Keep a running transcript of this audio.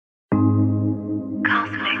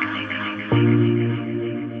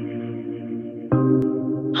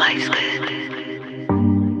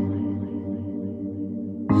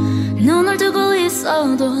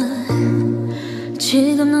있어도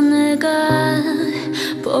지금 넌 내가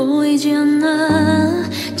보이지 않아.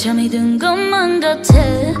 잠이 든 것만 같아.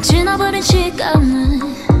 지나버린 시간을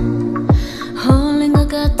홀린 것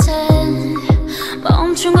같아.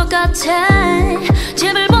 멈춘 것 같아.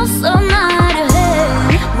 집을 벗어나려 해.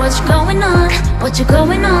 What you going on? What you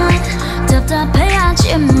going on?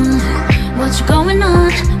 답답해하지만 What you going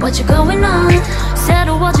on? What you going on?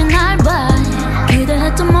 새로워진 날 봐.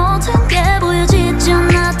 기대했던 모든 게 보여지지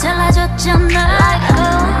않아.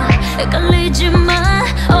 달라졌잖아. 헷갈리지만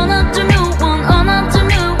Another new one, another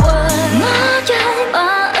new one. 너의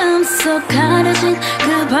마음속 가려진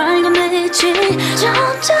그 밝은 빛이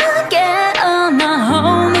점점 깨어나.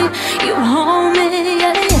 Hold me, you hold me,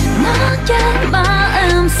 yeah. 너의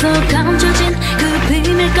마음속 감춰진 그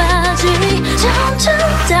비밀까지 점점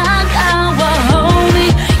다가와. Hold me,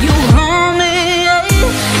 you hold me, yeah.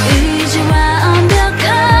 이제 완벽한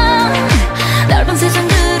넓은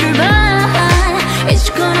세상들을 봐. It's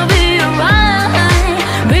gonna be alright,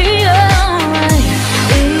 be alright.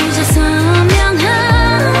 이제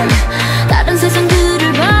선명한 다른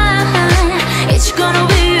세상들을 봐. It's gonna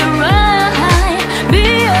be alright, be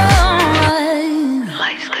alright.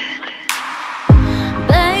 Life's good.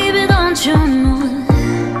 Baby, don't you know?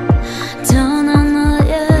 떠난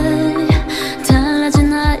너의 달라진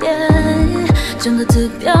나의 좀 더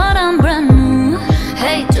특별한 brand new.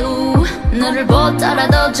 Hey do 너를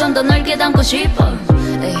보더라도 좀 더 넓게 담고 싶어.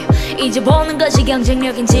 이제 보는 것이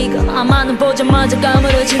경쟁력인 지금 아마는 보자마자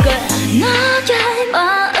까무러질 거야. 너의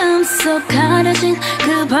마음속 가려진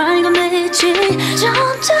그 밝은 빛이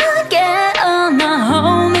점점 깨어나.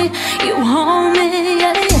 Hold me, you hold me,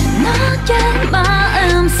 yeah. 너의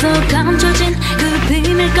마음속 감춰진 그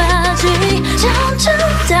비밀까지 점점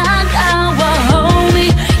다가와. Hold me,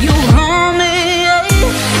 you hold me, yeah.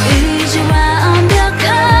 이제 완벽한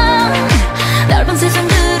넓은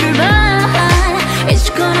세상들을 봐. It's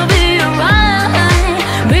gonna be alright,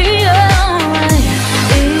 be alright.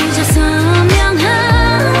 이제 선명한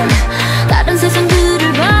다른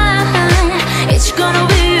세상들을 봐. It's gonna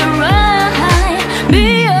be alright,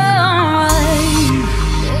 be alright,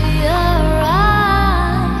 be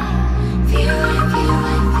alright, be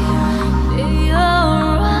alright, be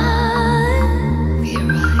alright, be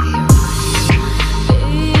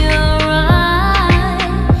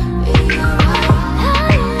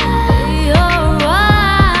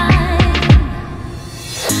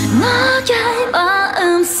너의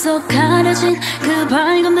마음속 가려진 그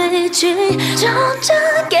밝은 빛이 점점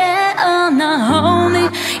깨어나. Hold me,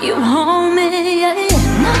 you hold me, yeah.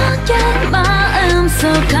 너의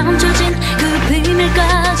마음속 감춰진 그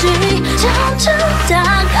비밀까지